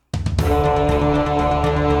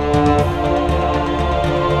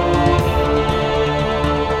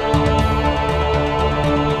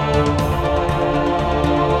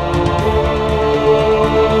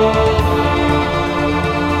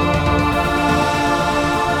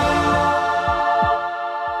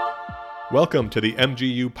Welcome to the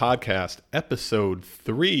MGU Podcast, Episode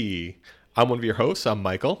 3. I'm one of your hosts. I'm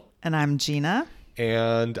Michael. And I'm Gina.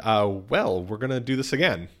 And, we're going to do this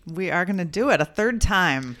again. We are going to do it a third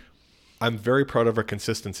time. I'm very proud of our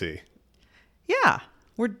consistency. Yeah.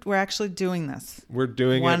 We're actually doing this. We're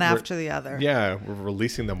doing one after the other. Yeah, we're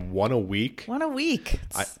releasing them one a week. One a week.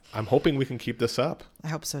 I'm hoping we can keep this up. I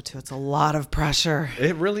hope so, too. It's a lot of pressure.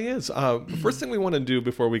 It really is. The first thing we want to do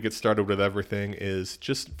before we get started with everything is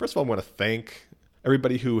just, first of all, I want to thank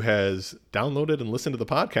everybody who has downloaded and listened to the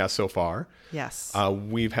podcast so far. Yes.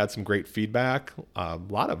 We've had some great feedback, a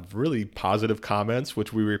lot of really positive comments,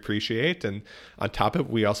 which we appreciate. And on top of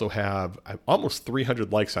it, we also have almost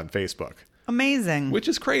 300 likes on Facebook. Amazing. Which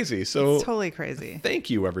is crazy. So it's totally crazy. Thank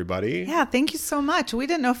you, everybody. Yeah, thank you so much. We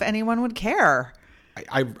didn't know if anyone would care.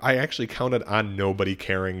 I actually counted on nobody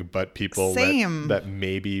caring but people that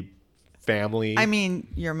maybe family. I mean,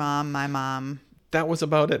 your mom, my mom. That was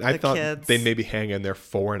about it. I thought kids. They'd maybe hang in there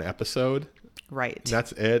for an episode. Right.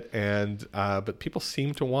 That's it. And but people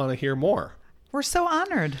seem to want to hear more. We're so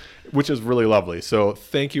honored. Which is really lovely. So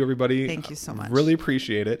thank you, everybody. Thank you so much. Really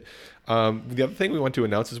appreciate it. The other thing we want to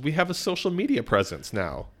announce is we have a social media presence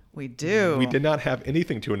now. We do. We did not have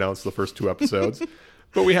anything to announce the first two episodes,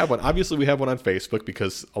 but we have one. Obviously, we have one on Facebook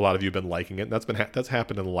because a lot of you have been liking it. That's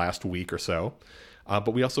happened in the last week or so.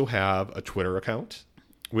 But we also have a Twitter account,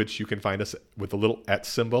 which you can find us with the little @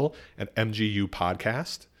 symbol at MGU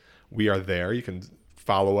Podcast. We are there. You can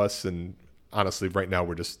follow us, and honestly, right now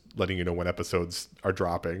we're just letting you know when episodes are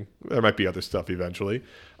dropping. There might be other stuff eventually.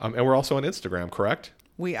 And we're also on Instagram, correct?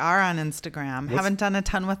 We are on Instagram. Haven't done a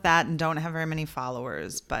ton with that and don't have very many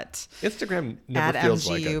followers, but Instagram never feels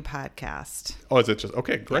like it. At MGU Podcast. Oh, is it just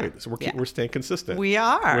okay? Great. Yeah. So we're staying consistent. We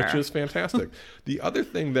are, which is fantastic. The other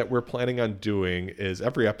thing that we're planning on doing is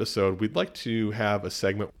every episode we'd like to have a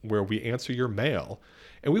segment where we answer your mail,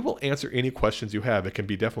 and we will answer any questions you have. It can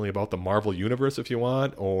be definitely about the Marvel Universe if you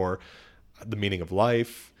want, or the meaning of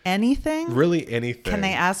life. Anything? Really anything. Can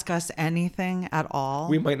they ask us anything at all?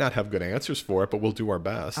 We might not have good answers for it, but we'll do our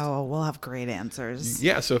best. Oh, we'll have great answers.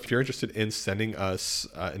 Yeah, so if you're interested in sending us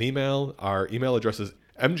an email, our email address is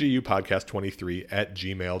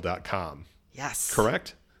mgupodcast23@gmail.com. Yes.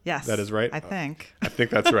 Correct? Yes. That is right? I think. I think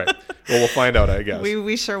that's right. Well, we'll find out, I guess.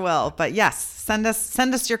 We sure will. But yes, send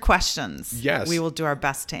us your questions. Yes. We will do our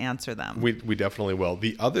best to answer them. We definitely will.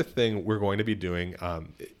 The other thing we're going to be doing,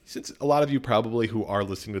 since a lot of you probably who are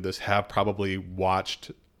listening to this have probably watched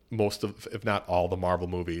most of, if not all, the Marvel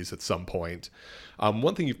movies at some point.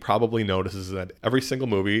 One thing you've probably noticed is that every single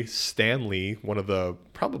movie, Stan Lee, one of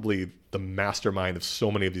probably the mastermind of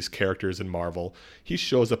so many of these characters in Marvel, he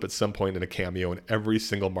shows up at some point in a cameo in every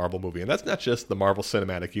single Marvel movie. And that's not just the Marvel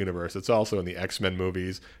Cinematic Universe. It's also in the X-Men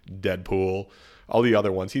movies, Deadpool, all the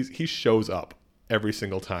other ones. He shows up every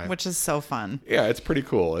single time. Which is so fun. Yeah, it's pretty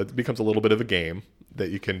cool. It becomes a little bit of a game that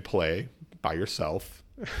you can play by yourself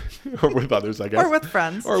or with others, I guess. Or with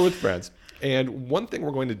friends. And one thing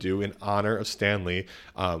we're going to do in honor of Stan Lee,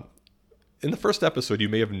 in the first episode, you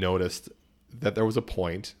may have noticed that there was a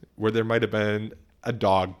point where there might have been a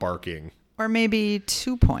dog barking. Or maybe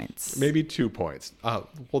 2 points.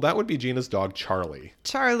 Well, that would be Gina's dog, Charley.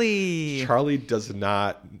 Charley does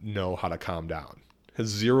not know how to calm down. Has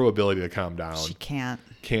zero ability to calm down. She can't.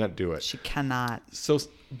 Can't do it. She cannot. So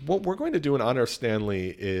what we're going to do in honor of Stan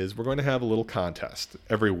Lee is we're going to have a little contest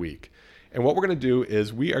every week. And what we're going to do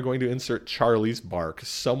is we are going to insert Charley's bark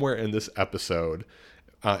somewhere in this episode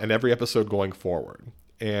and every episode going forward.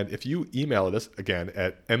 And if you email us, again,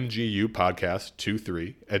 at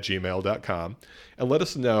mgupodcast23@gmail.com and let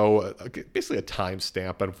us know basically a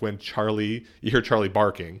timestamp of when you hear Charley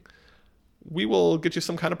barking, we will get you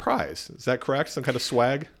some kind of prize. Is that correct? Some kind of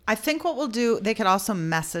swag? I think what we'll do, they could also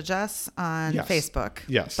message us on Facebook.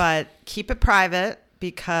 Yes. But keep it private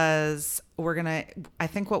because I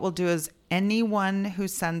think what we'll do is anyone who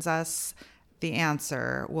sends us the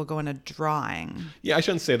answer will go in a drawing. Yeah, I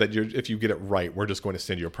shouldn't say that if you get it right, we're just going to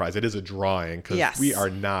send you a prize. It is a drawing because we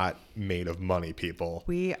are not made of money, people.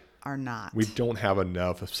 We are not. We don't have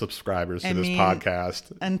enough subscribers to this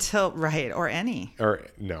podcast. Or any. Or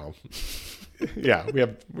no. Yeah,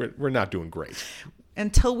 we're not doing great.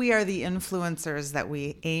 Until we are the influencers that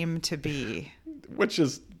we aim to be. Which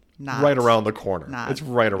is right around the corner. It's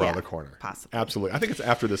right around the corner. Possibly. Absolutely. I think it's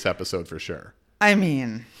after this episode for sure. I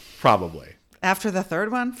mean. Probably. After the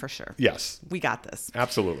third one, for sure. Yes. We got this.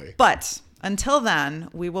 Absolutely. But until then,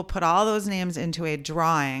 we will put all those names into a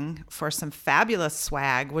drawing for some fabulous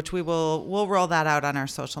swag, which we'll roll that out on our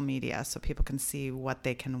social media so people can see what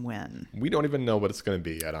they can win. We don't even know what it's going to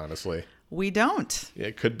be yet, honestly. We don't.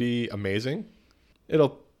 It could be amazing.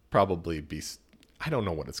 It'll probably be, I don't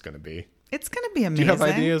know what it's going to be. It's going to be amazing. Do you have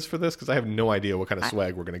ideas for this? Because I have no idea what kind of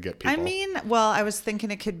swag we're going to get people. I mean, well, I was thinking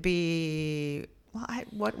it could be, well,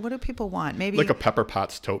 what do people want? Maybe like a Pepper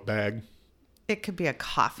Potts tote bag. It could be a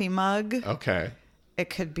coffee mug. Okay. It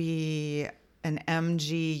could be an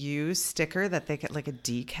MGU sticker that they could, like a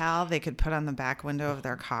decal they could put on the back window of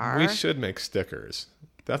their car. We should make stickers.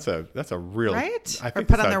 That's a real right. I think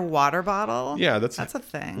or put on their water bottle. Yeah, that's a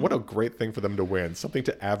thing. What a great thing for them to win. Something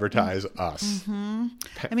to advertise us. Mm-hmm.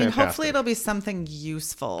 I mean, hopefully it'll be something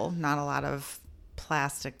useful, not a lot of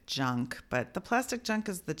plastic junk. But the plastic junk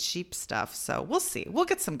is the cheap stuff, so we'll see. We'll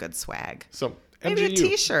get some good swag. So maybe MGU, a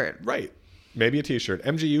T-shirt. Right. Maybe a T-shirt.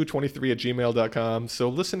 MGU23@gmail.com. So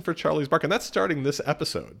listen for Charley's Bark, and that's starting this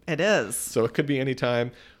episode. It is. So it could be any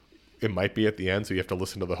time. It might be at the end, so you have to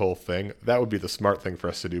listen to the whole thing. That would be the smart thing for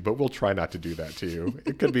us to do, but we'll try not to do that to you.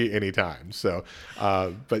 It could be any time. So,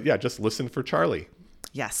 but yeah, just listen for Charley.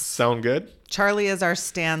 Yes. Sound good? Charley is our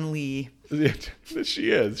Stan Lee. She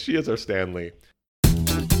is. She is our Stan Lee.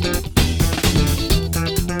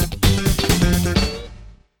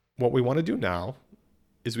 What we want to do now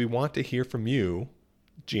is we want to hear from you,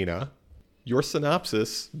 Gina, your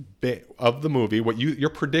synopsis of the movie, your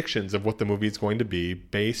predictions of what the movie is going to be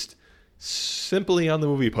based simply on the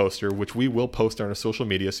movie poster, which we will post on our social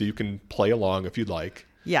media so you can play along if you'd like.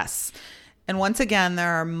 Yes. And once again,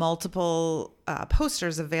 there are multiple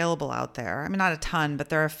posters available out there. I mean, not a ton, but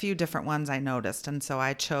there are a few different ones I noticed. And so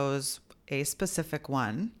I chose a specific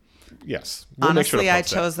one. Yes. Honestly, I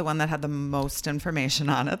chose the one that had the most information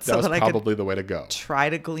on it. That was probably the way to go.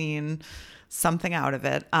 Try to glean something out of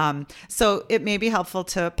it. So it may be helpful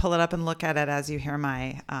to pull it up and look at it as you hear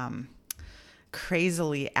my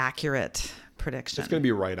crazily accurate prediction. It's going to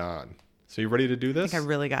be right on. So you ready to do this? I think I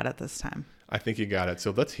really got it this time. I think you got it.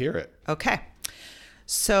 So let's hear it. Okay.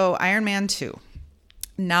 So Iron Man 2.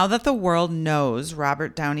 Now that the world knows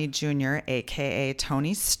Robert Downey Jr., a.k.a.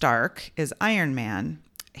 Tony Stark, is Iron Man,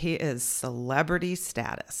 he is celebrity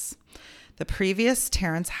status. The previous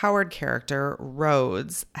Terrence Howard character,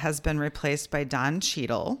 Rhodes, has been replaced by Don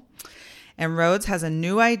Cheadle, and Rhodes has a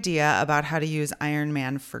new idea about how to use Iron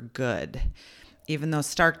Man for good, even though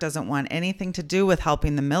Stark doesn't want anything to do with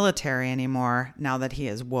helping the military anymore now that he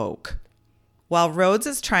is woke. While Rhodes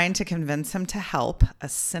is trying to convince him to help, a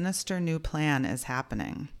sinister new plan is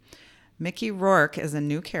happening. Mickey Rourke is a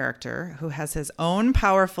new character who has his own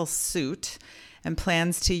powerful suit and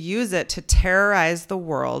plans to use it to terrorize the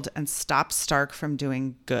world and stop Stark from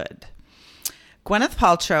doing good. Gwyneth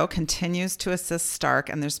Paltrow continues to assist Stark,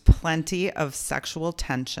 and there's plenty of sexual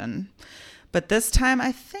tension. But this time,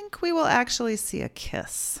 I think we will actually see a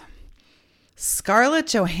kiss. Scarlett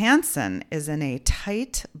Johansson is in a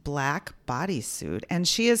tight black bodysuit, and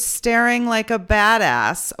she is staring like a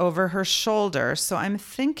badass over her shoulder. So I'm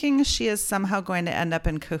thinking she is somehow going to end up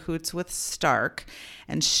in cahoots with Stark,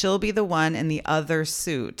 and she'll be the one in the other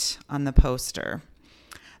suit on the poster.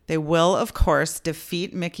 They will, of course,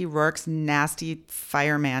 defeat Mickey Rourke's nasty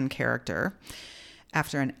fireman character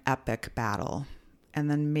after an epic battle.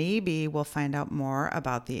 And then maybe we'll find out more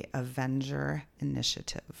about the Avenger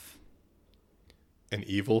Initiative. An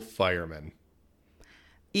evil fireman.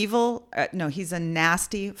 No, he's a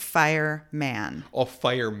nasty fireman. Oh,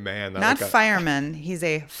 fireman. Not fireman. He's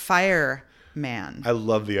a fireman. I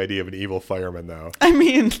love the idea of an evil fireman, though. I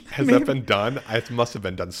mean, has that been done? It must have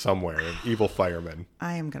been done somewhere. An evil fireman.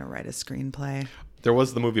 I am going to write a screenplay. There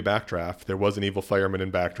was the movie Backdraft. There was an evil fireman in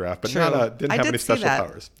Backdraft, but didn't have any special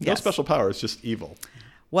powers. Yes. No special powers, just evil.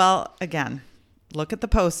 Well, again, look at the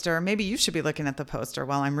poster. Maybe you should be looking at the poster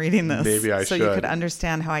while I'm reading this. Maybe I should. So you could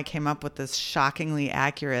understand how I came up with this shockingly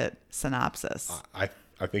accurate synopsis.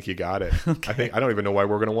 I think you got it. Okay. I don't even know why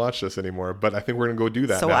we're going to watch this anymore, but I think we're going to go do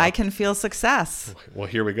that so now. I can feel success. Well,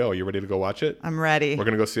 here we go. You ready to go watch it? I'm ready. We're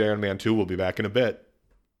going to go see Iron Man 2. We'll be back in a bit.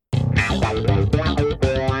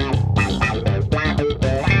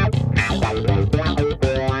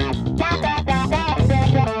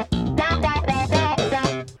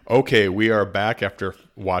 Okay, we are back after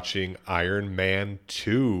watching Iron Man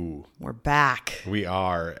 2. We're back. We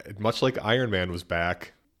are. Much like Iron Man was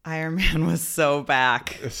back. Iron Man was so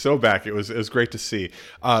back. So back. It was great to see.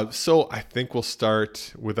 So I think we'll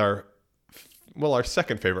start with our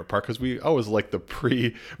second favorite part, because we always like the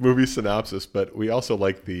pre-movie synopsis, but we also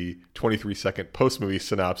like the 23-second post-movie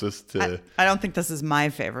synopsis. I don't think this is my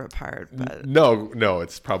favorite part, but No,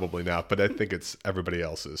 it's probably not, but I think it's everybody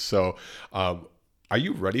else's. So are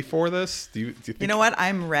you ready for this? Do you think... You know what?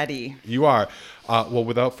 I'm ready. You are. Well,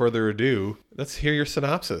 without further ado, let's hear your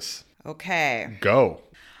synopsis. Okay. Go.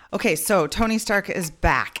 Okay, so Tony Stark is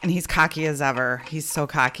back and he's cocky as ever. He's so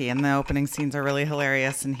cocky, and the opening scenes are really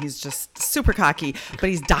hilarious, and he's just super cocky, but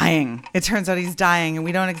he's dying. It turns out he's dying, and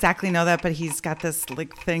we don't exactly know that, but he's got this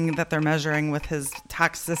like thing that they're measuring with his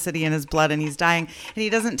toxicity in his blood, and he's dying, and he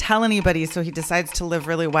doesn't tell anybody, so he decides to live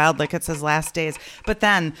really wild like it's his last days. But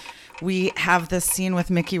then we have this scene with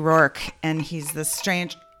Mickey Rourke, and he's this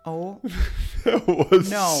strange... Oh. That was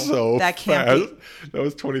that can't fast. be. That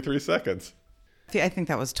was 23 seconds. I think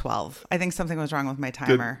that was 12. I think something was wrong with my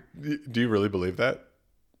timer. Do you really believe that?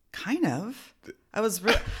 Kind of.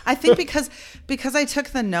 I think because I took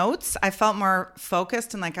the notes, I felt more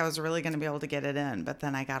focused and like I was really going to be able to get it in. But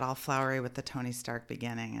then I got all flowery with the Tony Stark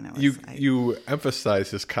beginning, and it was you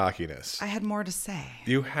emphasized his cockiness. I had more to say.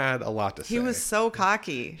 You had a lot to say. He was so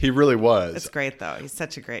cocky. He really was. It's great though. He's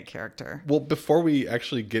such a great character. Well, before we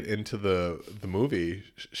actually get into the movie,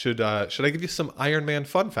 should I give you some Iron Man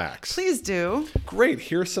fun facts? Please do. Great.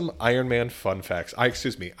 Here's some Iron Man fun facts.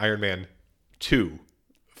 Iron Man 2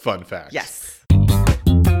 fun facts. Yes.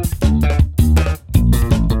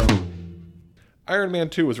 Iron Man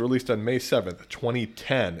 2 was released on May 7th,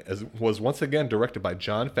 2010, as was once again directed by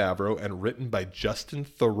Jon Favreau and written by Justin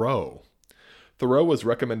Theroux. Theroux was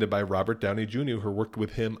recommended by Robert Downey Jr., who worked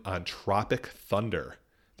with him on Tropic Thunder.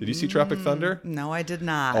 Did you see Tropic Thunder? No, I did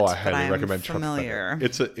not. Oh, I highly recommend familiar.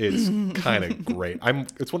 Tropic Thunder. It's kind of great.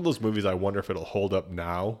 It's one of those movies I wonder if it'll hold up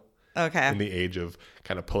now. Okay. In the age of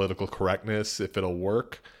kind of political correctness, if it'll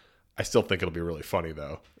work. I still think it'll be really funny,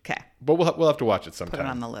 though. Okay. But we'll have to watch it sometime. Put it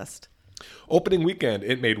on the list. Opening weekend,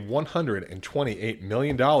 it made $128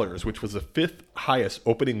 million, which was the 5th highest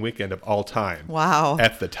opening weekend of all time. Wow.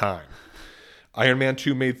 At the time. Iron Man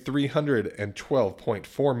 2 made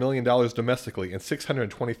 $312.4 million domestically and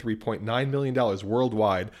 $623.9 million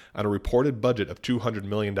worldwide on a reported budget of $200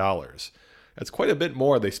 million. That's quite a bit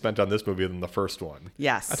more they spent on this movie than the first one.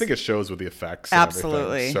 Yes. I think it shows with the effects.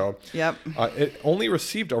 Absolutely. And everything. So, yep. It only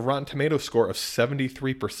received a Rotten Tomatoes score of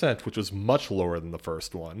 73%, which was much lower than the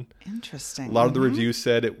first one. Interesting. A lot of the reviews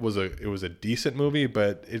said it was a decent movie,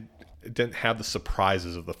 but it didn't have the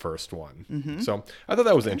surprises of the first one. Mm-hmm. So I thought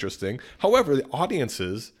that was interesting. However, the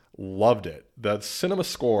audiences loved it. The cinema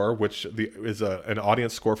score, which is an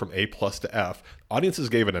audience score from A+ to F, audiences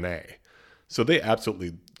gave it an A. So they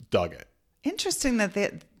absolutely dug it. Interesting that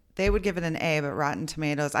they would give it an A, but Rotten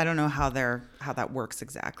Tomatoes, I don't know how that works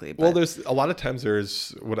exactly. But. Well, there's a lot of times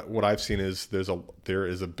there's what I've seen is there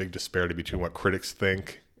is a big disparity between what critics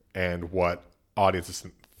think and what audiences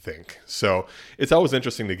think. So it's always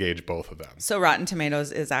interesting to gauge both of them. So Rotten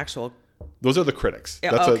Tomatoes is actual. Those are the critics.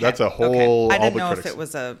 Okay. That's a whole. Okay. I didn't know if it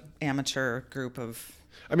was a amateur group of.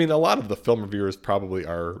 I mean, a lot of the film reviewers probably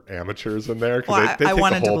are amateurs in there. Well, they I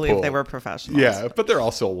wanted to believe pool. they were professionals. Yeah, but there are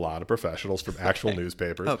also a lot of professionals from actual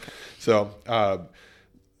newspapers. Okay. So,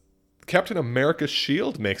 Captain America's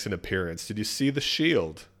shield makes an appearance. Did you see the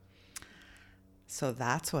shield? So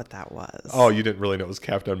that's what that was. Oh, you didn't really know it was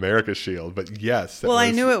Captain America's shield, but yes.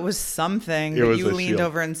 I knew it was something, but you leaned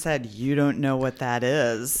over and said, "You don't know what that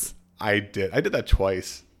is." I did. I did that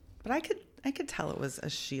twice. But I could tell it was a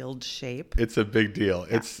shield shape. It's a big deal.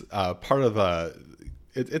 Yeah. It's part of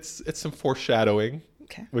it's some foreshadowing,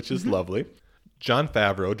 which is lovely. Jon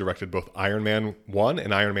Favreau directed both Iron Man 1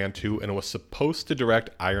 and Iron Man 2 and was supposed to direct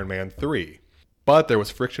Iron Man 3. But there was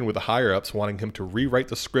friction with the higher-ups wanting him to rewrite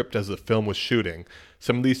the script as the film was shooting.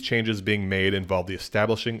 Some of these changes being made involved the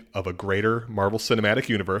establishing of a greater Marvel Cinematic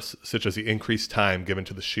Universe, such as the increased time given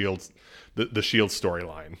to the Shield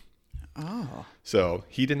storyline. Oh. So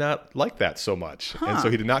he did not like that so much. And so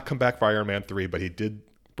he did not come back for Iron Man 3, but he did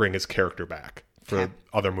bring his character back for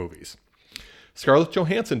other movies. Scarlett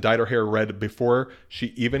Johansson dyed her hair red before she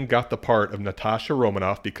even got the part of Natasha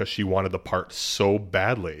Romanoff because she wanted the part so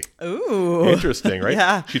badly. Ooh. Interesting, right?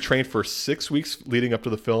 Yeah. She trained for 6 weeks leading up to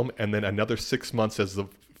the film and then another 6 months as the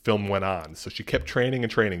film went on. So she kept training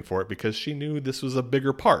and training for it because she knew this was a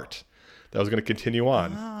bigger part that was going to continue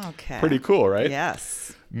on. Oh, okay. Pretty cool, right?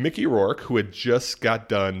 Yes. Mickey Rourke, who had just got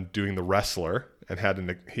done doing The Wrestler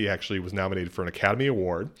and he actually was nominated for an Academy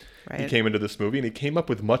Award. Right. He came into this movie and he came up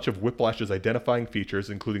with much of Whiplash's identifying features,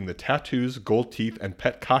 including the tattoos, gold teeth, and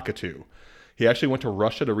pet cockatoo. He actually went to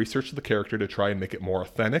Russia to research the character to try and make it more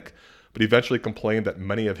authentic, but eventually complained that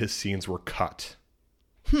many of his scenes were cut.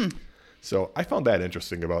 So I found that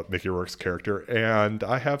interesting about Mickey Rourke's character, and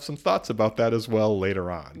I have some thoughts about that as well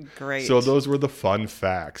later on. Great. So those were the fun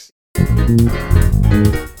facts.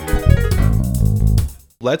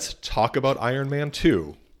 Let's talk about Iron Man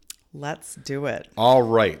 2. Let's do it. All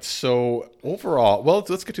right. So overall, well,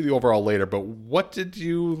 let's get to the overall later, but what did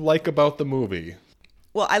you like about the movie?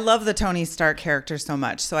 Well, I love the Tony Stark character so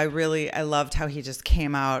much. So I loved how he just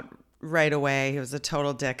came out right away. He was a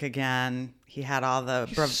total dick again. He had all the...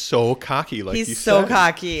 so cocky, like you said. He's so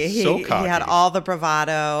cocky. He cocky. He had all the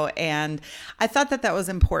bravado. And I thought that was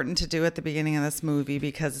important to do at the beginning of this movie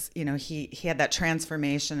because, he had that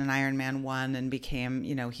transformation in Iron Man 1 and became,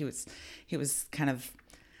 he was kind of...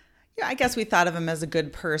 I guess we thought of him as a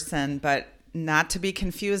good person, but not to be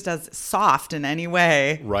confused as soft in any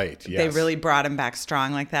way. Right, yes. They really brought him back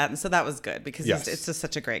strong like that. And so that was good because it's just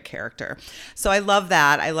such a great character. So I love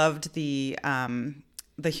that. I loved the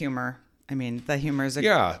humor. I mean, the humor is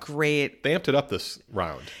great. They amped it up this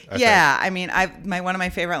round. I think. One of my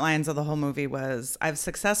favorite lines of the whole movie was, "I've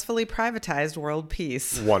successfully privatized world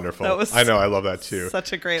peace." Wonderful. I know. I love that too.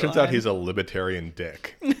 Such a great Turns line. out he's a libertarian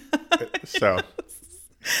dick. So,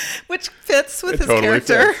 which fits with his totally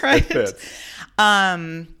character, fits. right? It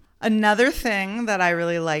fits. Another thing that I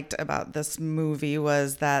really liked about this movie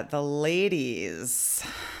was that the ladies,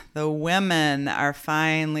 the women, are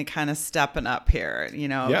finally kind of stepping up here.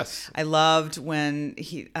 Yes. I loved when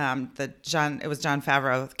it was Jon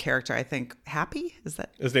Favreau character, I think. Happy? Is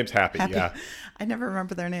that his name's Happy? Yeah. I never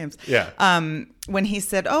remember their names. Yeah. When he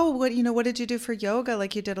said, "Oh, what did you do for yoga?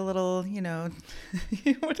 Like you did a little, a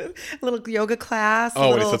little yoga class." Oh,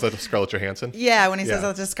 when he says that to Scarlett Johansson? Yeah, when he says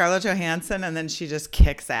that to Scarlett Johansson, and then she just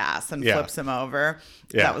kicks ass and flips him over.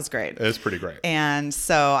 Yeah. That was great. It was pretty great. And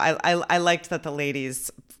so I liked that the ladies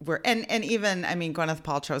were, and even, Gwyneth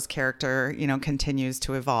Paltrow's character, continues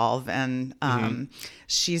to evolve, and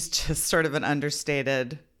she's just sort of an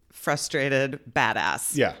understated, frustrated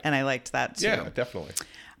badass. Yeah. And I liked that too. Yeah, definitely.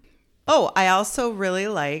 Oh, I also really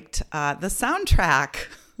liked the soundtrack.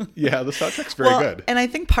 Yeah, the soundtrack's very good. And I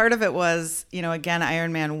think part of it was, again,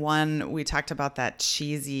 Iron Man 1, we talked about that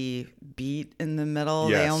cheesy beat in the middle.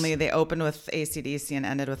 Yes. They opened with AC/DC and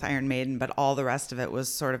ended with Iron Maiden, but all the rest of it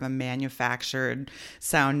was sort of a manufactured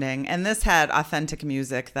sounding. And this had authentic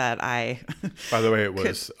music that I... By the way, it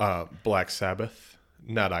was Black Sabbath,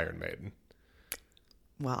 not Iron Maiden.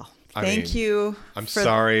 Well... Thank you. I'm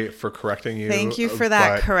sorry for correcting you. Thank you for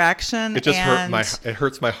that correction. It just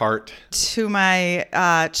hurts my heart. To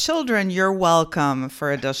my children, you're welcome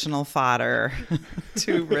for additional fodder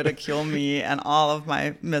to ridicule me and all of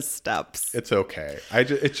my missteps. It's okay.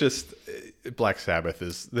 It's just Black Sabbath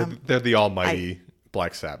is they're the almighty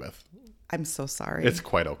Black Sabbath. I'm so sorry. It's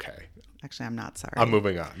quite okay. Actually, I'm not sorry. I'm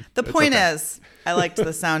moving on. The point is, I liked the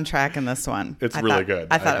soundtrack in this one. It's really good.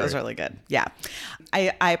 I thought it was really good. Yeah.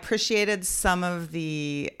 I appreciated some of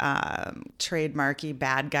the trademarky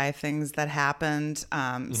bad guy things that happened.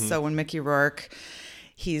 So when Mickey Rourke,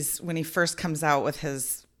 when he first comes out with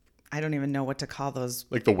his, I don't even know what to call those.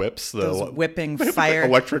 Like the whips? Those whipping fire.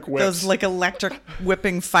 Electric whips. Those like electric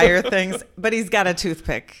whipping fire things. But he's got a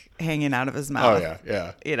toothpick hanging out of his mouth. Oh,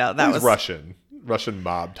 yeah. That was Russian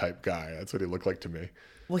mob type guy. That's what he looked like to me.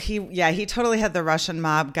 Well, he totally had the Russian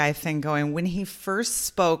mob guy thing going. When he first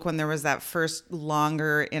spoke, when there was that first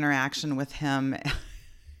longer interaction with him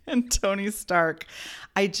and Tony Stark,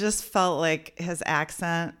 I just felt like his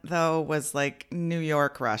accent, though, was like New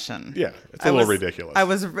York Russian. Yeah, it's a little ridiculous. I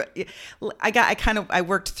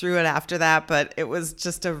worked through it after that, but it was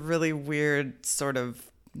just a really weird sort of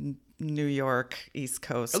New York East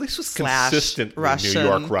Coast. At least it was consistent Russian. New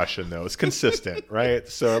York Russian, though. It's consistent, right?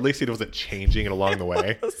 So at least he wasn't changing it along the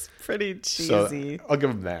way. It was pretty cheesy. So I'll give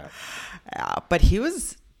him that. Yeah, but he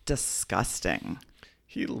was disgusting.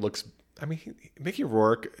 He looks... Mickey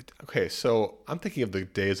Rourke... Okay, so I'm thinking of the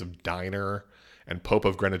days of Diner and Pope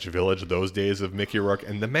of Greenwich Village, those days of Mickey Rourke,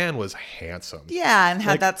 and the man was handsome. Yeah, and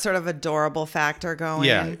had that sort of adorable factor going.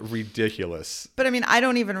 Yeah, ridiculous. But I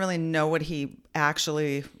don't even really know what he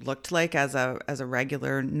actually looked like as a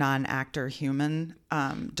regular non-actor human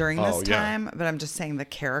during this time. But I'm just saying the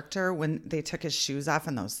character, when they took his shoes off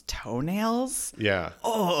and those toenails. Yeah.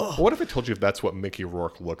 Oh. What if I told you that's what Mickey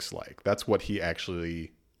Rourke looks like? That's what he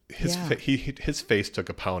actually... His face took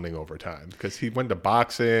a pounding over time because he went to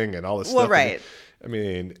boxing and all this stuff. Well, right.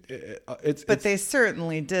 But they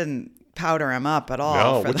certainly didn't powder him up at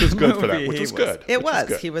all. No, which is good for that. Which was good. It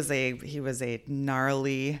was. He was a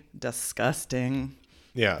gnarly, disgusting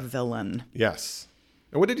villain. Yes.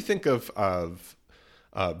 And what did you think of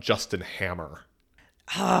Justin Hammer?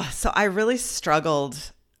 So I really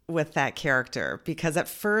struggled with that character because at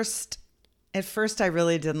first I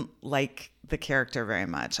really didn't like the character very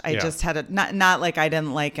much. I just had not like I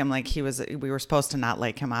didn't like him, like we were supposed to not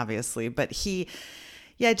like him, obviously, but he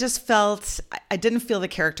Yeah, I didn't feel the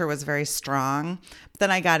character was very strong.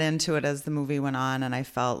 Then I got into it as the movie went on, and I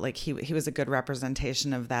felt like he was a good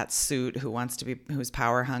representation of that suit who's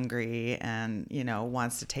power hungry and,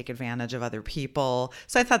 wants to take advantage of other people.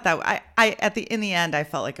 So I thought that in the end, I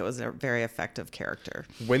felt like it was a very effective character.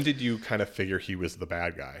 When did you kind of figure he was the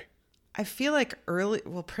bad guy? I feel like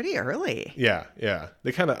pretty early. Yeah.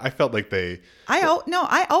 I felt like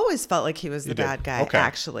I always felt like he was the bad guy,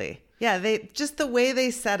 actually. Yeah, just the way they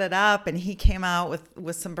set it up, and he came out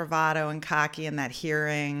with some bravado and cocky in that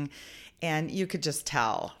hearing, and you could just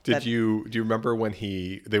tell. Do you remember when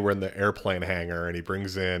they were in the airplane hangar and he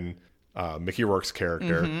brings in Mickey Rourke's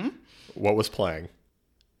character? Mm-hmm. What was playing?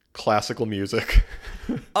 Classical music.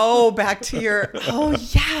 Oh,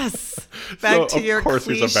 yes. Back to your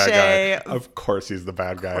cliche. He's a bad guy. Of course he's the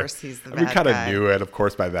bad guy. Of course he's the bad guy. We kind of knew it, of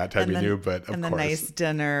course, by that time we knew, but of course. And the nice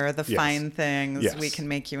dinner, the fine things. Yes. We can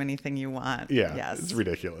make you anything you want. Yeah, yes. It's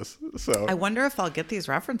ridiculous. So I wonder if I'll get these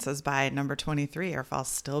references by number 23 or if I'll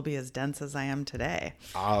still be as dense as I am today.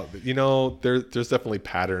 There's definitely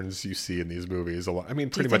patterns you see in these movies. A lot. I mean,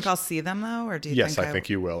 pretty much. Do you think I'll see them, though? Or do you Yes, I think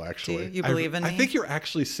you will, actually. Do you believe in me? I think you're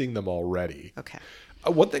actually seeing them already. Okay.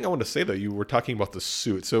 One thing I want to say, though, you were talking about the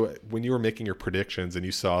suit. So when you were making your predictions and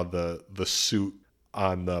you saw the suit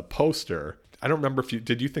on the poster, I don't remember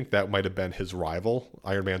did you think that might have been his rival,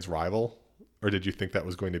 Iron Man's rival? Or did you think that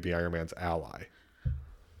was going to be Iron Man's ally?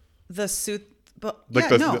 The suit, but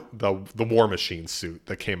the War Machine suit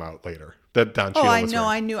that came out later. That Don Cheadle was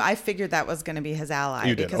wearing. I figured that was going to be his ally.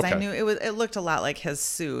 You did, because okay. I knew it looked a lot like his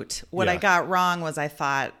suit. What I got wrong was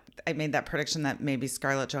I made that prediction that maybe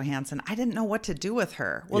Scarlett Johansson, I didn't know what to do with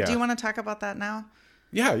her. Well, do you want to talk about that now?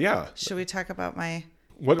 Yeah. Should we talk about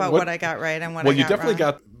what I got right and what I got wrong? Well, you definitely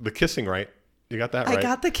got the kissing right. You got that right. I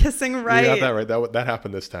got the kissing right. You got that right. That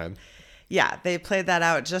happened this time. Yeah, they played that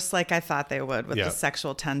out just like I thought they would with the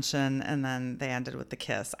sexual tension, and then they ended with the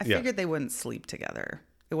kiss. I figured they wouldn't sleep together.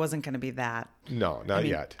 It wasn't going to be that. No, not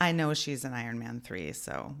yet. I know she's in Iron Man 3,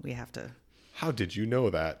 so we have to. How did you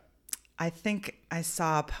know that? I think I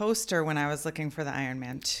saw a poster when I was looking for the Iron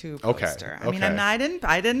Man 2 poster. Okay. I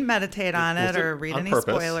didn't meditate on it or read any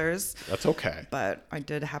spoilers. That's okay. But I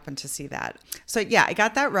did happen to see that. So yeah, I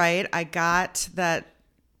got that right. I got that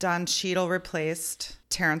Don Cheadle replaced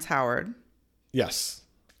Terrence Howard. Yes.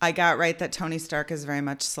 I got right that Tony Stark is very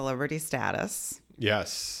much celebrity status.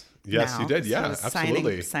 Yes, you did. Yeah,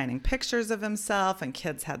 absolutely. Signing pictures of himself, and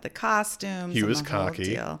kids had the costumes. He was cocky.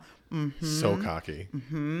 Deal. Mm-hmm. So cocky.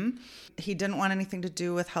 Mm-hmm. He didn't want anything to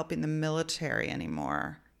do with helping the military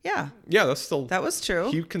anymore. Yeah. Yeah, that was true.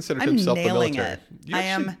 He considered himself the military. It. You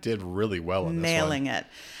actually did really well in this one. Nailing it.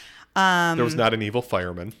 There was not an evil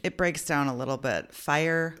fireman. It breaks down a little bit.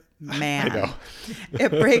 Fireman. I know.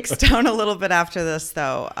 It breaks down a little bit after this,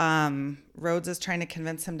 though. Rhodes is trying to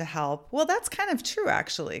convince him to help. Well, that's kind of true,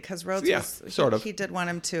 actually, because Rhodes he did want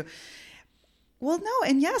him to. Well, no,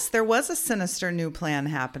 and yes, there was a sinister new plan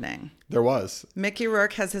happening. There was. Mickey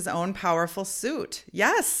Rourke has his own powerful suit.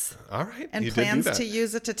 Yes. All right. And plans to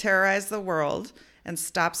use it to terrorize the world and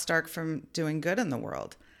stop Stark from doing good in the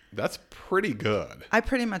world. That's pretty good. I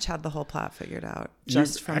pretty much had the whole plot figured out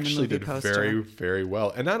just from the movie poster. You actually did very, very well.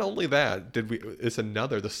 And not only that, it's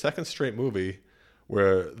the second straight movie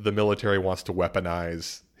where the military wants to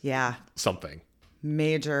weaponize something.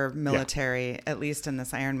 Major military, at least in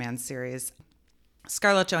this Iron Man series.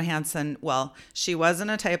 Scarlett Johansson, she was in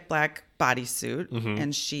a type black bodysuit,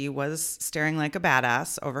 and she was staring like a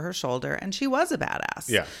badass over her shoulder, and she was a badass.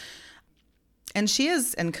 Yeah. And she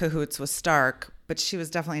is in cahoots with Stark, but she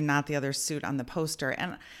was definitely not the other suit on the poster.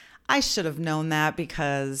 And I should have known that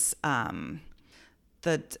because the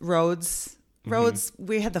Rhodes,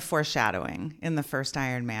 we had the foreshadowing in the first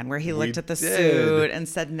Iron Man where he looked at the suit and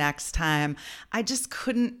said next time. I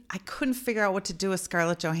couldn't figure out what to do with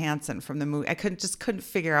Scarlett Johansson from the movie. I couldn't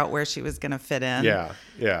figure out where she was going to fit in.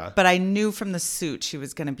 Yeah. But I knew from the suit she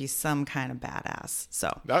was going to be some kind of badass.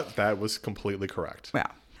 So that was completely correct. Yeah.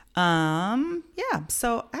 Yeah.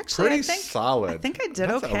 So actually, pretty solid. I think I did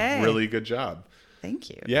That's okay. A really good job.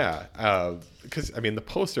 Thank you. Yeah. Because the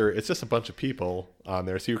poster, it's just a bunch of people on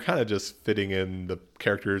there. So you're kind of just fitting in the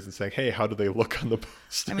characters and saying, hey, how do they look on the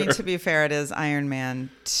poster? To be fair, it is Iron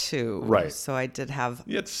Man 2. Right. So I did have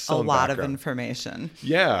a lot of information.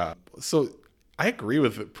 Yeah. So I agree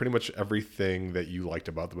with pretty much everything that you liked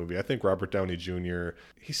about the movie. I think Robert Downey Jr.,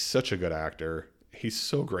 he's such a good actor. He's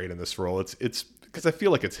so great in this role. It's because I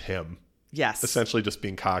feel like it's him. Yes. Essentially just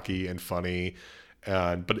being cocky and funny,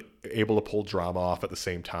 but able to pull drama off at the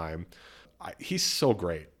same time. He's so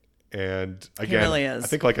great. And again, he really is. I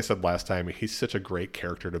think like I said last time, he's such a great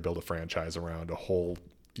character to build a franchise around, a whole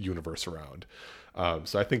universe around.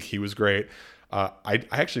 So I think he was great. I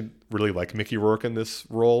actually really like Mickey Rourke in this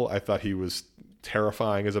role. I thought he was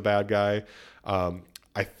terrifying as a bad guy.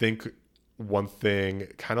 I think one thing,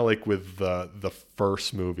 kind of like with the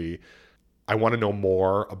first movie, I want to know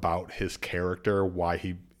more about his character, why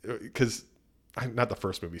he, because not the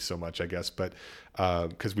first movie so much, I guess, but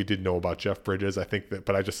because we did know about Jeff Bridges, I think that,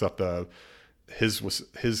 but I just thought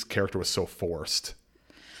his character was so forced,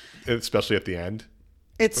 especially at the end.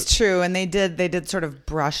 It's true, and they did sort of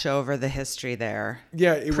brush over the history there.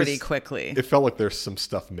 Yeah, pretty quickly. It felt like there's some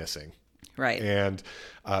stuff missing, right? And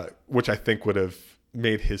which I think would have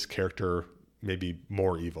made his character maybe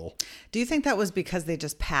more evil. Do you think that was because they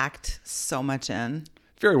just packed so much in?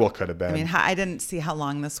 Very well could have been. I mean, I didn't see how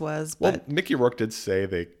long this was. But... Well, Mickey Rourke did say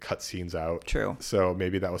they cut scenes out. True. So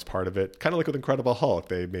maybe that was part of it. Kind of like with Incredible Hulk,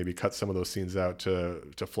 they maybe cut some of those scenes out to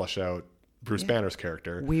flush out Bruce Banner's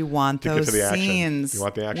character. We want those scenes. You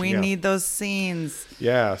want the action. We need those scenes.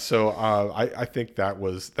 Yeah. So I think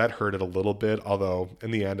that hurt it a little bit. Although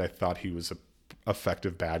in the end, I thought he was an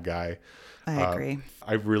effective bad guy. I agree.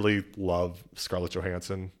 I really love Scarlett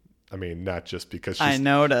Johansson. I mean, not just because I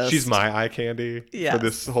noticed she's my eye candy for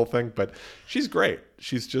this whole thing, but she's great.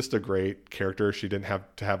 She's just a great character. She didn't have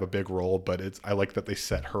to have a big role, but I like that they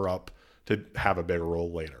set her up to have a bigger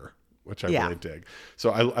role later, which I really dig. So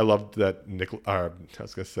I loved that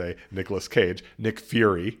Nicolas Cage, Nick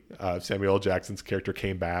Fury, Samuel L. Jackson's character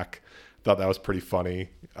came back. Thought that was pretty funny.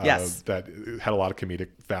 Yes. That had a lot of comedic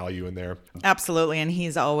value in there. Absolutely. And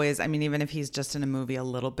he's always, I mean, even if he's just in a movie a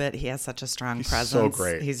little bit, he has such a strong presence. So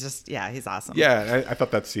great. He's just, he's awesome. Yeah. I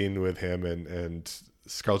thought that scene with him and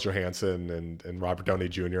Scarlett Johansson and Robert Downey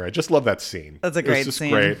Jr., I just love that scene. That's a great scene. It was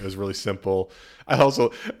just great. It was really simple. I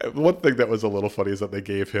also, one thing that was a little funny is that they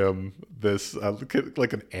gave him this,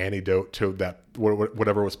 like an antidote to that,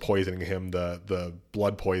 whatever was poisoning him, the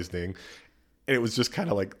blood poisoning. And it was just kind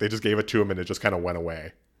of like they just gave it to him and it just kind of went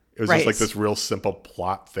away. It was just like this real simple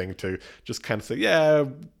plot thing to just kind of say, yeah,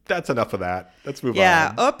 that's enough of that. Let's move on.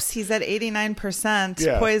 Yeah. Oops. He's at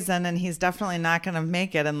 89% poison and he's definitely not going to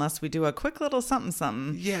make it unless we do a quick little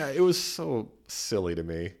something. Yeah. It was so silly to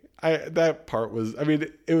me. That part was, I mean,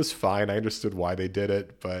 it was fine. I understood why they did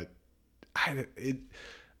it, but I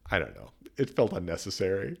don't know. It felt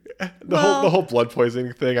unnecessary. The whole blood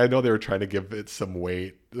poisoning thing. I know they were trying to give it some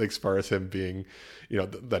weight, like, as far as him being,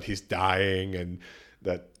 that he's dying and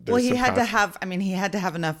that. He had to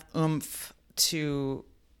have enough oomph to,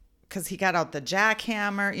 because he got out the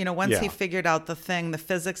jackhammer. Once he figured out the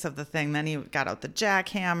physics of the thing, then he got out the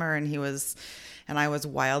jackhammer and I was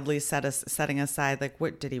wildly setting aside, like,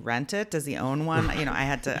 what, did he rent it? Does he own one? I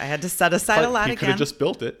had to set aside a lot again. He could have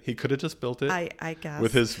just built it. I guess.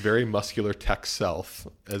 With his very muscular tech self,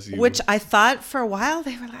 which I thought for a while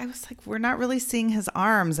I was like, we're not really seeing his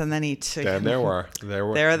arms, and then he took. And there they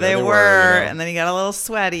were, and then he got a little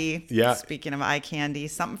sweaty. Yeah. Speaking of eye candy,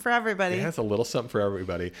 something for everybody. It has a little something for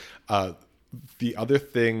everybody. The other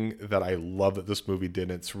thing that I love that this movie did,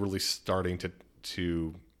 and it's really starting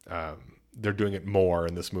to they're doing it more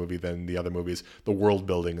in this movie than the other movies. The world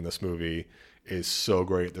building in this movie is so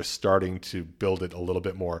great. They're starting to build it a little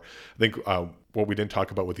bit more. I think what we didn't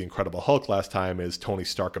talk about with the Incredible Hulk last time is Tony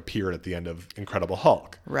Stark appeared at the end of Incredible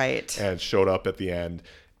Hulk. Right. And showed up at the end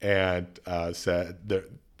and said, that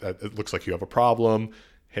it looks like you have a problem.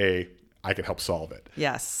 Hey, I can help solve it.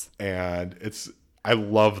 Yes. And I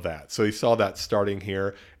love that. So you saw that starting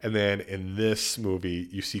here. And then in this movie,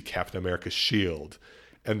 you see Captain America's shield.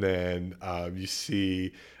 And then you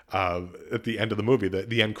see at the end of the movie,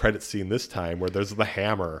 the end credit scene this time, where there's the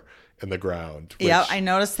hammer in the ground. Yeah, I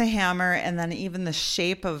noticed the hammer, and then even the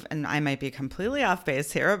shape of, and I might be completely off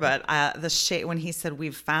base here, but the shape, when he said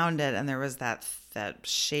we've found it, and there was that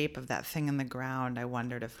shape of that thing in the ground, I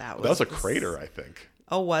wondered if that was... That was a crater, I think.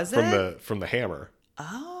 Oh, was it? From the hammer.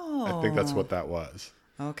 Oh. I think that's what that was.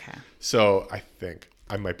 Okay. So I think...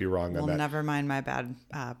 I might be wrong on that. Never mind my bad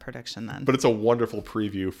prediction then. But it's a wonderful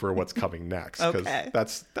preview for what's coming next. Okay.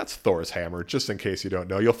 That's Thor's hammer, just in case you don't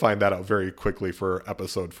know. You'll find that out very quickly for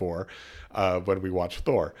episode 4 when we watch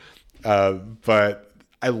Thor. But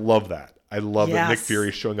I love that. I love that Nick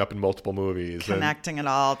Fury showing up in multiple movies. Connecting it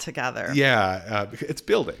all together. Yeah. It's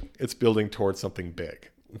building. It's building towards something big,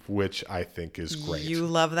 which I think is great. You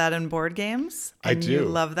love that in board games? And I do. You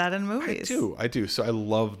love that in movies? I do. So I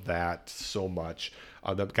love that so much.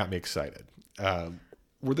 That got me excited.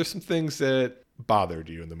 Were there some things that bothered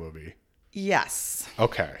you in the movie? Yes.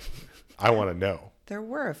 Okay. I want to know. There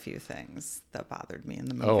were a few things that bothered me in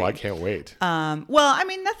the movie. Oh, I can't wait. Well, I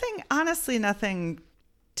mean, nothing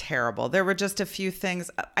terrible. There were just a few things.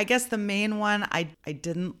 I guess the main one, I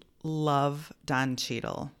didn't love Don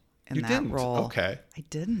Cheadle in You that didn't? role. Okay. I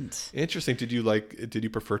didn't. Interesting. Did you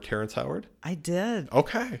prefer Terrence Howard? I did.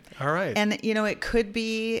 Okay. All right. And, it could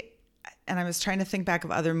be, and I was trying to think back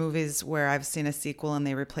of other movies where I've seen a sequel and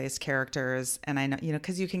they replaced characters. And I know,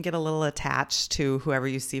 because you can get a little attached to whoever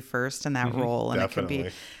you see first in that role. And definitely. it can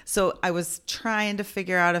be. So I was trying to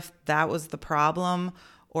figure out if that was the problem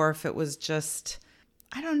or if it was just,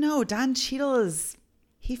 I don't know. Don Cheadle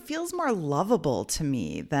he feels more lovable to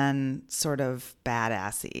me than sort of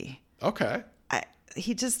badassy. Okay.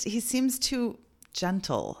 He seems too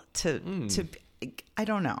gentle to I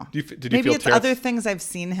don't know. Did you Maybe feel it's other things I've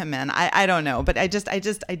seen him in. I don't know, but I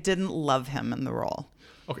didn't love him in the role.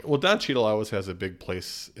 Okay. Well, Don Cheadle always has a big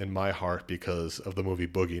place in my heart because of the movie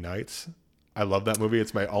Boogie Nights. I love that movie.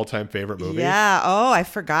 It's my all-time favorite movie. Yeah. Oh, I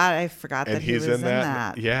forgot And that he was in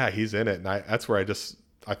that. Yeah, he's in it, and that's where I just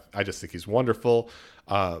think he's wonderful.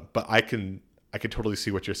 But I can totally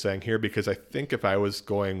see what you're saying here, because I think if I was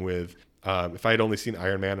going with if I had only seen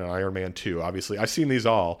Iron Man and Iron Man 2, obviously I've seen these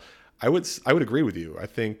all, I would agree with you. I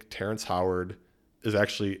think Terrence Howard is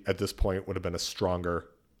actually at this point would have been a stronger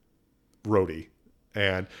Rhodey,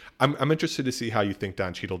 and I'm interested to see how you think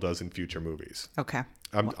Don Cheadle does in future movies. Okay.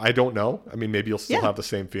 I don't know. I mean, maybe you'll still have the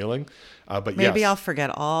same feeling, but maybe yes, I'll forget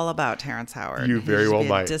all about Terrence Howard. You very well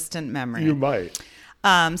might. A distant memory. You might.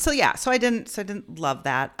 So I didn't love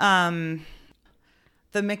that.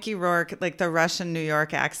 The Mickey Rourke, like the Russian New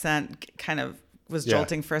York accent, kind of was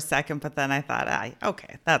jolting for a second, but then I thought,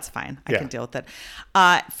 okay, that's fine. I can deal with it.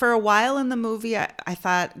 For a while in the movie, I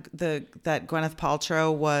thought that Gwyneth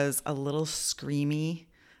Paltrow was a little screamy.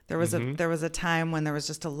 There was a time when there was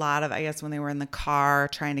just a lot of, I guess, when they were in the car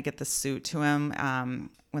trying to get the suit to him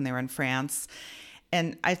when they were in France.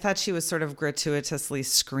 And I thought she was sort of gratuitously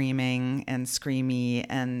screaming and screamy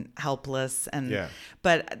and helpless.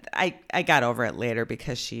 But I got over it later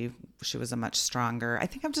because she was a much stronger. I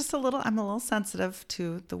think I'm a little sensitive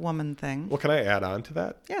to the woman thing. Well, can I add on to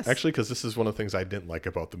that? Yes. Actually, because this is one of the things I didn't like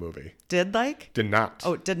about the movie. Did not.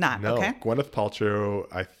 Oh, did not. No. Okay. Gwyneth Paltrow,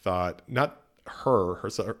 I thought, not her,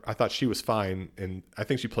 I thought she was fine. And I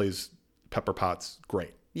think she plays Pepper Potts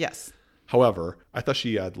great. Yes. However, I thought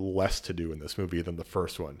she had less to do in this movie than the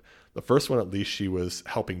first one. The first one, at least, she was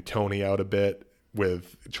helping Tony out a bit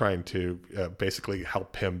with trying to basically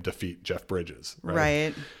help him defeat Jeff Bridges.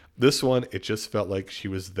 Right. This one, it just felt like she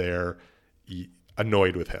was there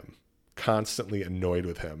annoyed with him, constantly annoyed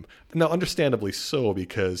with him. Now, understandably so,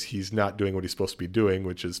 because he's not doing what he's supposed to be doing,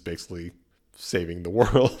 which is basically saving the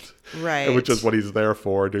world, right? Which is what he's there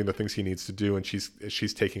for, doing the things he needs to do. And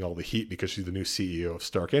she's taking all the heat because she's the new CEO of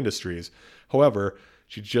Stark Industries. However,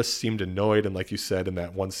 she just seemed annoyed, and like you said, in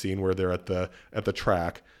that one scene where they're at the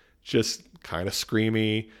track, just kind of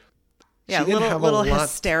screamy. Yeah, a little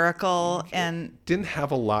hysterical, and didn't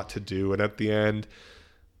have a lot to do. And at the end,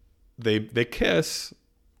 they kiss.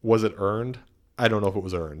 Was it earned? I don't know if it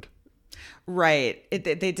was earned. Right.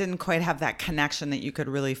 They didn't quite have that connection that you could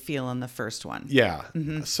really feel in the first one. Yeah.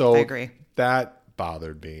 Mm-hmm. So I agree. That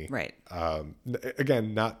bothered me. Right.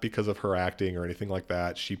 Again, not because of her acting or anything like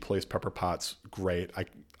that. She plays Pepper Potts great.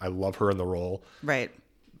 I love her in the role. Right.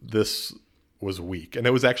 This was weak, and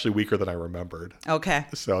it was actually weaker than I remembered. Okay.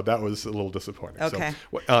 So that was a little disappointing. Okay.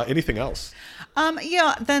 So, anything else?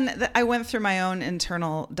 Then I went through my own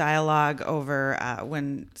internal dialogue over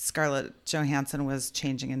when Scarlett Johansson was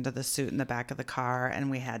changing into the suit in the back of the car,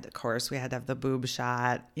 and we had to have the boob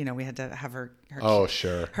shot. We had to have her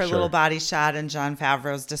little body shot, and Jon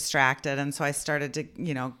Favreau's distracted, and so I started to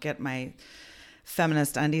get my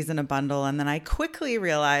feminist undies in a bundle, and then I quickly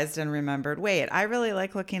realized and remembered, wait, I really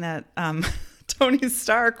like looking at Tony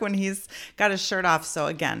Stark when he's got his shirt off. So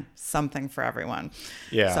again, something for everyone.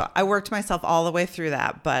 Yeah. So I worked myself all the way through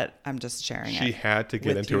that, but I'm just sharing it. She had to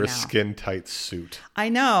get into her skin tight suit. I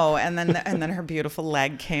know. And then her beautiful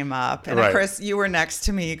leg came up. And of course you were next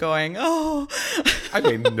to me going, oh. I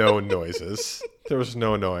made no noises. There was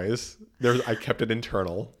no noise. I kept it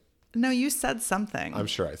internal. No, you said something. I'm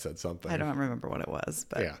sure I said something. I don't remember what it was,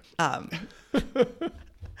 but yeah.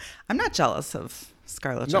 I'm not jealous of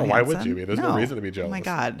Scarlett Johansson. No, why would you be? There's no reason to be jealous. Oh my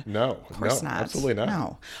God. No, of course not. Absolutely not.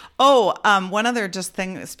 No. Oh, one other just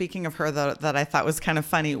thing, speaking of her, though, that I thought was kind of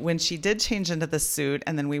funny, when she did change into the suit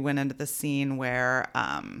and then we went into the scene where,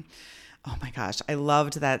 oh my gosh, I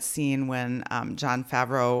loved that scene when Jon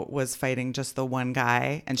Favreau was fighting just the one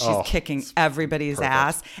guy and she's kicking everybody's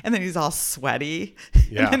ass, and then he's all sweaty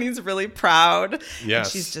and then he's really proud.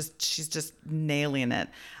 Yes. And she's just nailing it.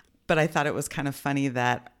 But I thought it was kind of funny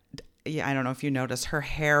that yeah, I don't know if you noticed, her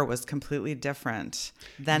hair was completely different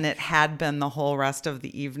than it had been the whole rest of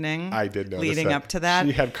the evening. I did notice leading up to that.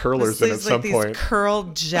 She had curlers in at some point. These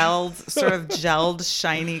curled, gelled,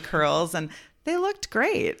 shiny curls, and they looked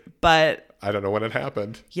great. But I don't know when it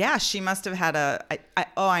happened. yeah, she must have had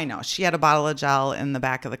I know. She had a bottle of gel in the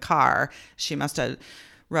back of the car. She must have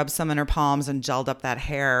rubbed some in her palms and gelled up that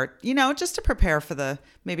hair, just to prepare for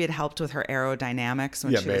maybe it helped with her aerodynamics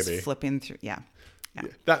when she was flipping through. Yeah.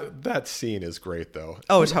 That scene is great though.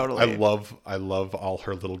 Oh, totally. I love all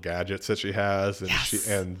her little gadgets that she has,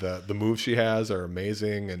 and the moves she has are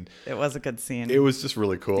amazing, and it was a good scene. It was just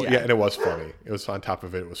really cool. Yeah, and it was funny. It was on top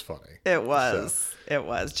of it was funny. It was. It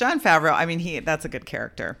was. Jon Favreau, I mean, that's a good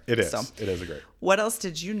character. It is. It is a great. What else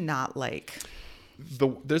did you not like?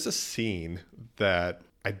 There's a scene that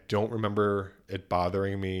I don't remember it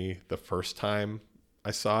bothering me the first time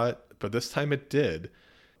I saw it, but this time it did.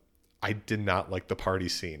 I did not like the party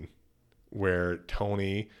scene where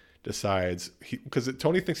Tony decides because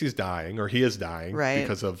Tony thinks he's dying, or he is dying, right?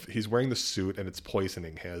 Because he's wearing the suit and it's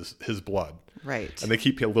poisoning his blood, right? And they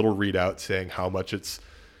keep a little readout saying how much it's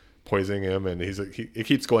poisoning him, and it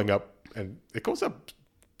keeps going up, and it goes up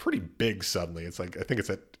pretty big suddenly. It's like I think it's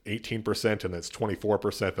at 18% and it's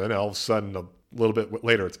 24%. Then all of a sudden a little bit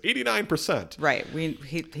later it's 89%. Right.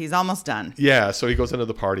 He's almost done. Yeah. So he goes into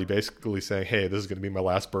the party basically saying, hey, this is going to be my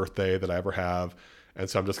last birthday that I ever have. And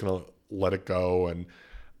so I'm just going to let it go. And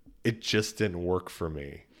it just didn't work for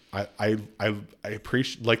me. I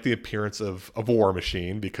appreciate like the appearance of War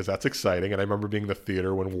Machine because that's exciting. And I remember being in the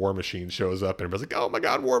theater when War Machine shows up and everybody's like, oh my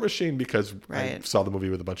God, War Machine, because I saw the movie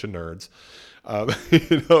with a bunch of nerds.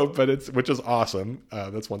 But which is awesome.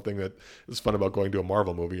 That's one thing that is fun about going to a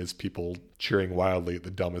Marvel movie is people cheering wildly at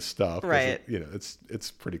the dumbest stuff. Right.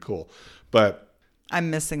 It's pretty cool. But I'm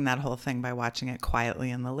missing that whole thing by watching it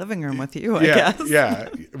quietly in the living room with you, I guess. Yeah.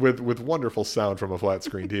 With wonderful sound from a flat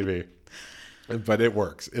screen TV. But it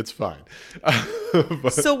works. It's fine.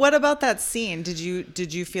 So what about that scene? Did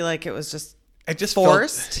you feel like it was just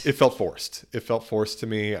forced? It felt forced. It felt forced to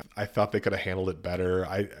me. I thought they could have handled it better.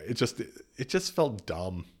 It just felt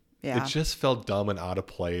dumb. Yeah. It just felt dumb and out of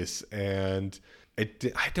place. And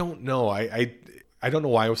I don't know. I don't know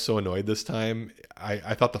why I was so annoyed this time.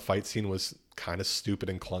 I thought the fight scene was kind of stupid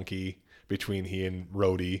and clunky between he and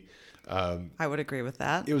Rhodey. I would agree with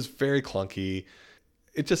that. It was very clunky.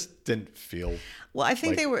 It just didn't feel. Well, I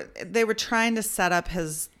think they were trying to set up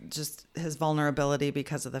his vulnerability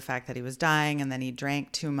because of the fact that he was dying, and then he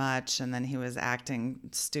drank too much, and then he was acting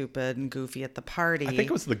stupid and goofy at the party. I think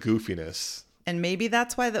it was the goofiness. And maybe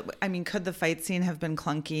that's why could the fight scene have been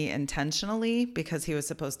clunky intentionally because he was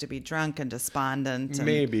supposed to be drunk and despondent?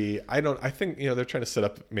 Maybe. I think, they're trying to set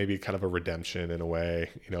up maybe kind of a redemption in a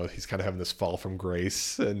way. He's kind of having this fall from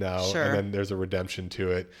grace and now, sure. And then there's a redemption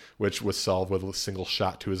to it, which was solved with a single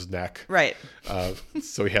shot to his neck. Right.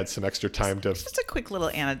 So he had some extra time to. Just a quick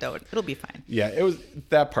little anecdote. It'll be fine. Yeah,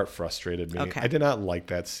 that part frustrated me. Okay. I did not like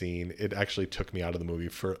that scene. It actually took me out of the movie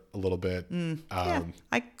for a little bit. Yeah,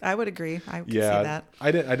 I would agree. See that.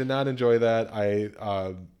 I did not enjoy that.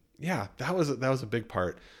 That was a big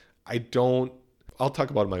part. I'll talk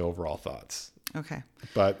about my overall thoughts. Okay.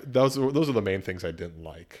 But those are the main things I didn't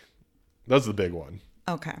like. That's the big one.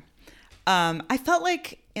 Okay. I felt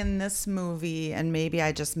like in this movie, and maybe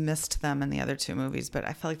I just missed them in the other two movies, but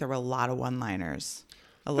I felt like there were a lot of one-liners.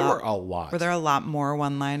 There were a lot. Were there a lot more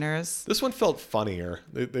one-liners? This one felt funnier.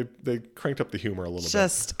 They cranked up the humor a little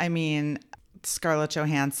bit. Scarlett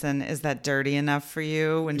Johansson, is that dirty enough for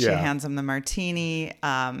you? When she hands him the martini,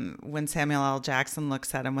 when Samuel L. Jackson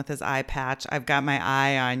looks at him with his eye patch, I've got my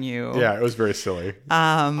eye on you. Yeah, it was very silly.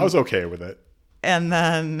 I was okay with it. And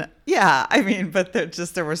then, but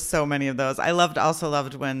there were so many of those. I also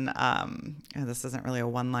loved when, this isn't really a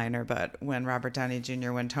one-liner, but when Robert Downey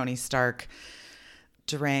Jr., when Tony Stark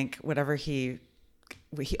drank whatever he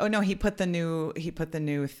put the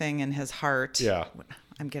new thing in his heart. Yeah.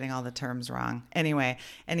 I'm getting all the terms wrong. Anyway,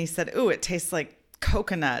 and he said, "Ooh, it tastes like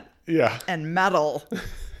coconut." Yeah. And metal.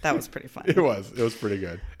 That was pretty funny. It was pretty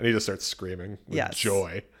good. And he just starts screaming with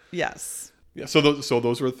joy. Yes. Yeah. So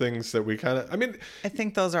those were things that we kind of. I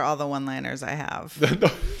think those are all the one-liners I have.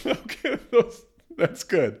 Okay. That's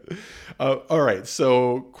good. All right.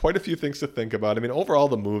 So quite a few things to think about. Overall,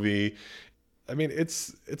 the movie.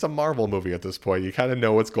 It's a Marvel movie at this point. You kind of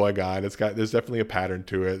know what's going on. There's definitely a pattern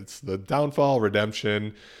to it. It's the downfall,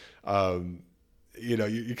 redemption.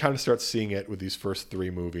 You kind of start seeing it with these first three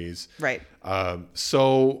movies. Right.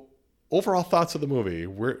 So overall thoughts of the movie.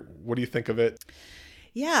 What do you think of it?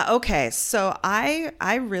 Yeah. Okay. So I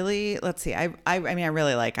really, let's see. I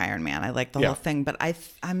really like Iron Man. I like the whole thing, but I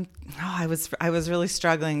was really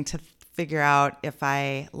struggling figure out if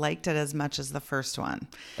I liked it as much as the first one.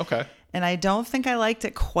 Okay. And I don't think I liked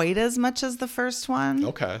it quite as much as the first one.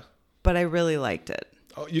 Okay. But I really liked it.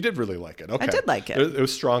 Oh, you did really like it. Okay. I did like it. It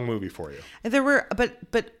was a strong movie for you. There were, but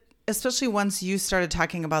especially once you started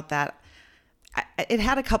talking about that, it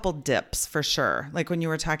had a couple dips for sure. Like when you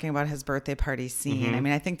were talking about his birthday party scene. Mm-hmm. I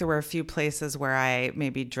mean, I think there were a few places where I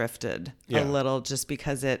maybe drifted a little just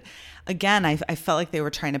because I felt like they were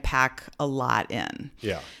trying to pack a lot in.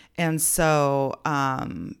 Yeah. And so,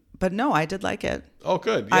 but no, I did like it. Oh,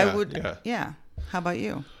 good. Yeah, I would. Yeah. How about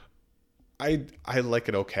you? I like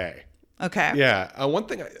it okay. Okay. Yeah. One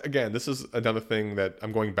thing, again, this is another thing that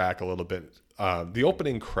I'm going back a little bit. The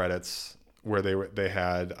opening credits where they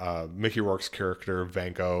had Mickey Rourke's character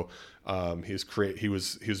Vanko. He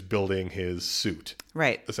was building his suit,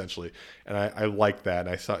 right? Essentially, and I like that. And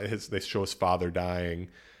I saw they show his father dying,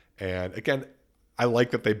 and again, I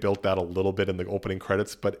like that they built that a little bit in the opening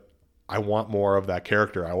credits. But I want more of that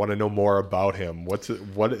character. I want to know more about him. What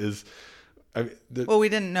is? I mean, well, we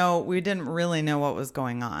didn't really know what was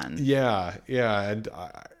going on. Yeah, and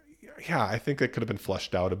I think that could have been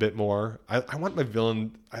fleshed out a bit more. I want my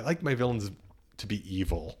villain. I like my villains to be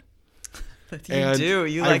evil.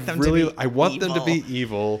 You like them to be. I want them to be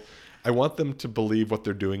evil. I want them to believe what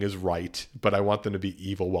they're doing is right, but I want them to be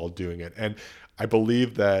evil while doing it. And I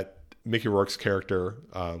believe that Mickey Rourke's character,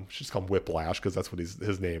 should just call him Whiplash because that's what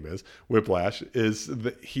his name is. Whiplash is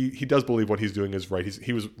that he does believe what he's doing is right.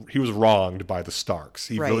 He was wronged by the Starks.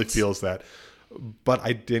 He really feels that, but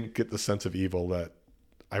I didn't get the sense of evil that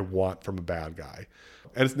I want from a bad guy.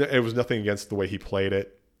 And it was nothing against the way he played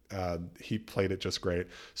it. He played it just great.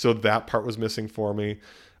 So that part was missing for me.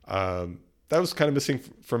 That was kind of missing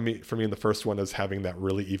for me in the first one, as having that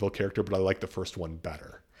really evil character, but I like the first one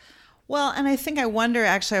better. Well, and I wonder,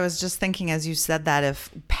 actually, I was just thinking as you said that, if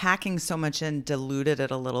packing so much in diluted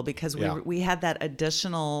it a little, because we had that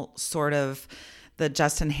additional sort of, the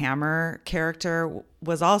Justin Hammer character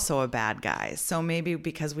was also a bad guy. So maybe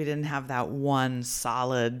because we didn't have that one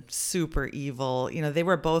solid, super evil, they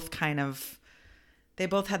were both they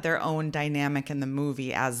both had their own dynamic in the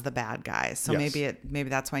movie as the bad guys. So maybe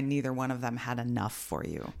that's why neither one of them had enough for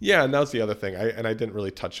you. Yeah, and that was the other thing. I didn't really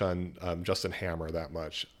touch on Justin Hammer that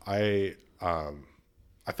much. I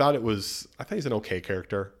thought he's an okay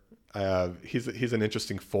character. He's an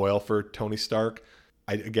interesting foil for Tony Stark.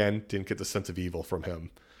 I, again, didn't get the sense of evil from him.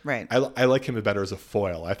 Right. I like him better as a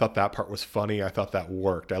foil. I thought that part was funny. I thought that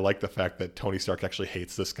worked. I like the fact that Tony Stark actually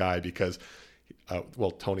hates this guy because,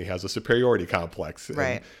 Tony has a superiority complex.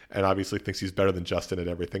 Right. And obviously thinks he's better than Justin at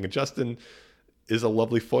everything. And Justin is a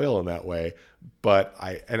lovely foil in that way. But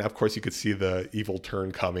and of course you could see the evil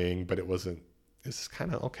turn coming, but it's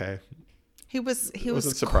kind of okay. He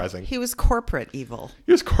wasn't surprising. He was corporate evil.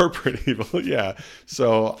 He was corporate evil, yeah.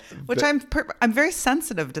 So, I'm very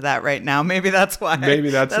sensitive to that right now. Maybe that's why.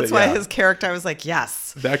 That's why his character. I was like,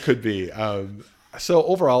 yes, that could be. So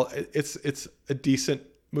overall, it's a decent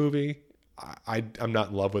movie. I'm not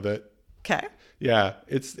in love with it. Okay. Yeah,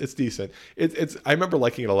 it's decent. I remember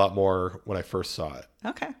liking it a lot more when I first saw it.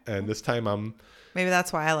 Okay. And this time maybe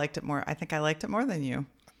that's why I liked it more. I think I liked it more than you.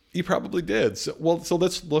 You probably did. So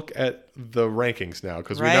let's look at the rankings now,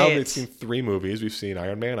 because we've seen 3 movies. We've seen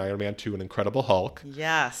Iron Man 2, and Incredible Hulk.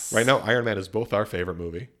 Yes. Right now, Iron Man is both our favorite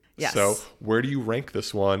movie. Yes. So where do you rank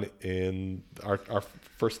this one in our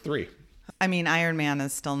first 3? I mean, Iron Man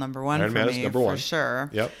is still number 1 Iron Man is number 1. For sure.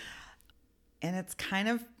 Yep. And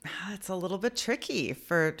it's a little bit tricky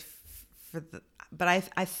but I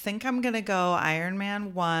think I'm going to go Iron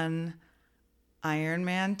Man 1, Iron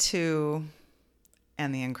Man 2,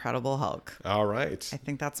 and The Incredible Hulk. All right. I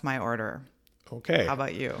think that's my order. Okay. How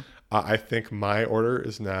about you? I think my order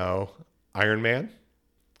is now Iron Man,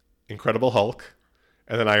 Incredible Hulk,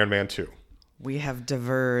 and then Iron Man 2. We have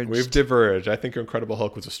diverged. We've diverged. I think Incredible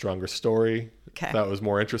Hulk was a stronger story. Okay. That was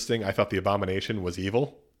more interesting. I thought the Abomination was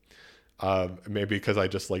evil. Maybe because I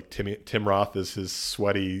just like Tim Roth as his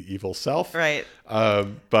sweaty, evil self. Right.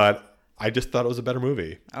 But I just thought it was a better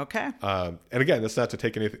movie. Okay. And again, that's not to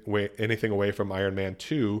take anything away from Iron Man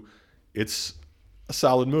 2. It's a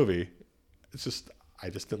solid movie. It's just, I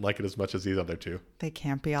just didn't like it as much as these other 2. They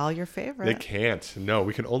can't be all your favorite. They can't. No,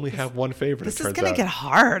 we can only have one favorite. This is going to get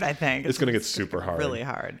hard, I think. It's going to get super hard. Really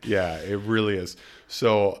hard. Yeah, it really is.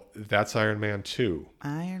 So that's Iron Man 2.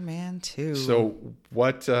 Iron Man 2. So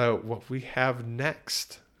what we have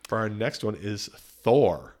next for our next one is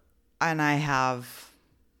Thor. And I have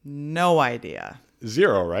no idea.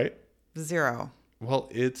 0, right? 0. Well,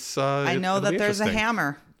 it's I know that there's a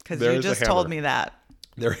hammer, because you just told me that.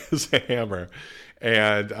 There is a hammer.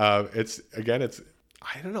 And it's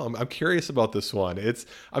I don't know. I'm curious about this one.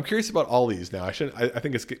 I'm curious about all these now. I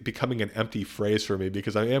think it's becoming an empty phrase for me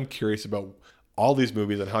because I am curious about all these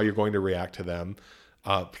movies and how you're going to react to them.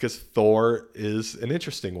 Because Thor is an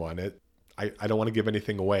interesting one. I don't want to give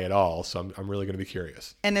anything away at all, so I'm really going to be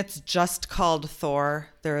curious. And it's just called Thor.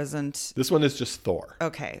 There isn't. This one is just Thor.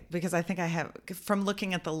 Okay, because I think I have, from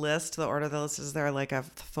looking at the list, the order of the list, is there like a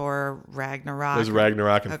Thor Ragnarok? There's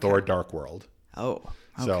Ragnarok and Thor Dark World. Oh,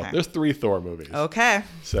 okay. So there's 3 Thor movies. Okay.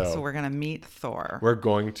 So we're going to meet Thor. We're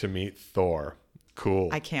going to meet Thor. Cool.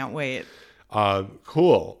 I can't wait.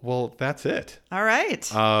 Cool. Well, that's it. All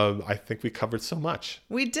right. I think we covered so much.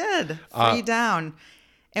 We did. 3 down.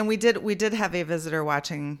 And we did have a visitor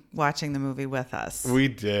watching the movie with us. We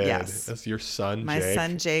did. Yes. That's your son, Jake. My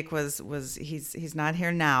son Jake was he's not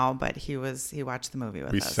here now, but he watched the movie with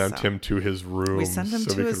us. We sent him to his room so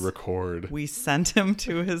we could record. We sent him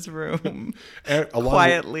to his room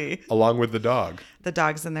quietly. Along with the dog. The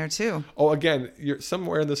dog's in there too. Oh, again, you're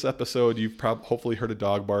somewhere in this episode you've hopefully heard a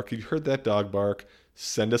dog bark. If you heard that dog bark,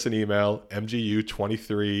 send us an email,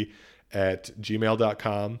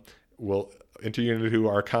 mgu23@gmail.com. We'll enter you into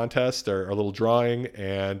our contest or our little drawing,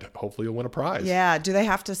 and hopefully you'll win a prize. Yeah. Do they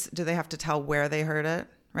have to tell where they heard it?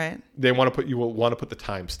 Right. They want to put the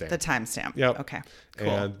timestamp. The timestamp. Yep. Okay. Cool.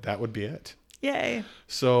 And that would be it. Yay.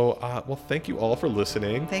 So, well, thank you all for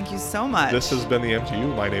listening. Thank you so much. This has been the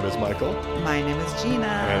MGU. My name is Michael. My name is Gina.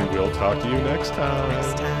 And we'll talk to you next time.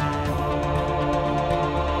 Next time.